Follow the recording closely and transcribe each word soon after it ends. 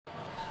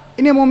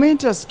In a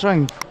momentous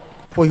triumph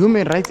for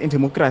human rights and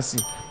democracy,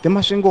 the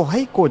Masvingo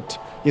High Court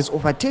has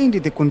overturned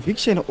the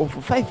conviction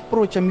of 5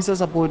 pro-Chamisa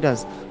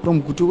supporters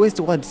from Gutu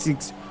West Ward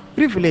 6.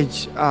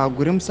 Privilege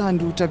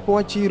Guremsandu,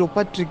 Tapewa Chiro,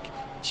 Patrick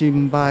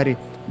Chimbare,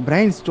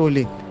 Brian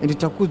Stole, and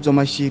Takudzo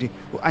Mashiri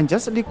were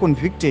unjustly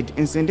convicted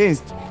and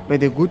sentenced by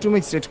the Gutu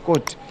Magistrate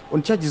Court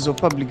on charges of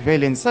public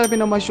violence.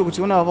 Sabina masho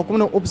kuti una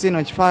vakomona option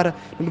vachifara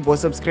ndobo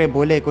subscribe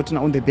like kuti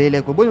na on the bell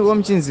like boni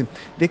wamchinzi.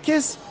 The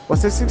case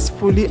was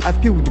successfully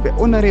appealed by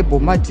Honorable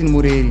Martin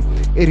Mureri,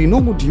 a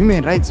renowned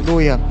human rights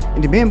lawyer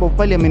and member of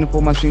parliament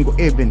for Masvingo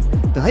Urban.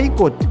 The High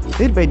Court,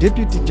 led by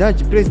Deputy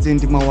Judge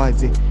President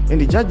Mawadze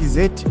and Judge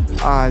Zet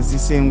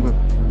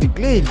Zisengwe,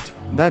 declared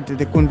that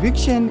the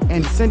conviction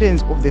and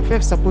sentence of the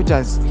 5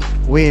 supporters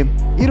were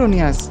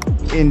erroneous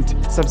and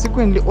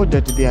subsequently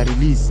ordered their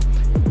release.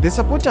 The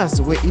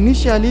supporters were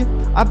initially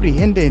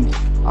apprehended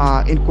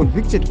and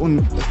convicted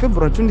on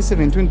February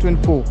 27,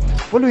 2024,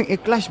 following a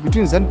clash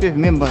between ZANU-PF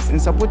members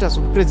and supporters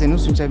of President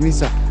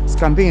Chamisa's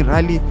campaign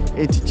rally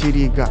at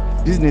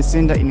Chiriga Business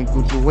Center in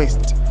Gutu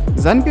West.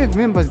 ZANU-PF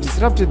members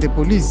disrupted the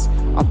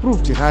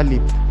police-approved rally,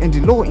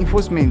 and law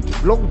enforcement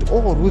blocked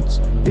all routes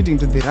leading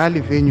to the rally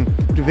venue,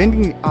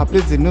 preventing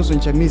President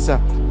Chamisa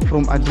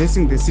from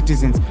addressing the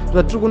citizens.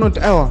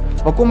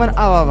 Vakomana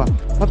ava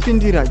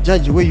vapindira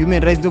judge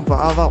wehuman rights ndobva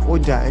ava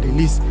order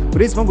release.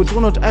 Praise mangu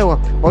tikuona kuti aiwa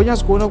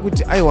vaunyatsa kuona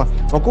kuti aiwa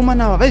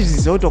vakomana ava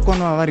vaizviziva kuti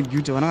vakomana ava vari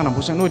guilty vananga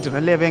nambosvika nekuti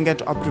rally yava yanga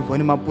yatoappruvwa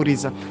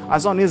nemapurisa,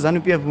 asi vanhu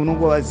veZANU-PF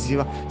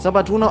unongovaziva.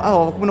 Saka tikuona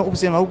aiwa vakomana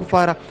option vari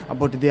kufara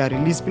about their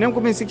release. Pine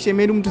comment section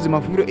medu mutudze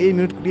mafungiro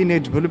minute kudii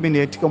nedevelopment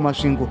yatika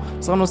muMasvingo.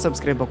 Saka no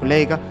subscribe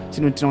kulike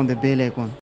chinotina on the bell icon.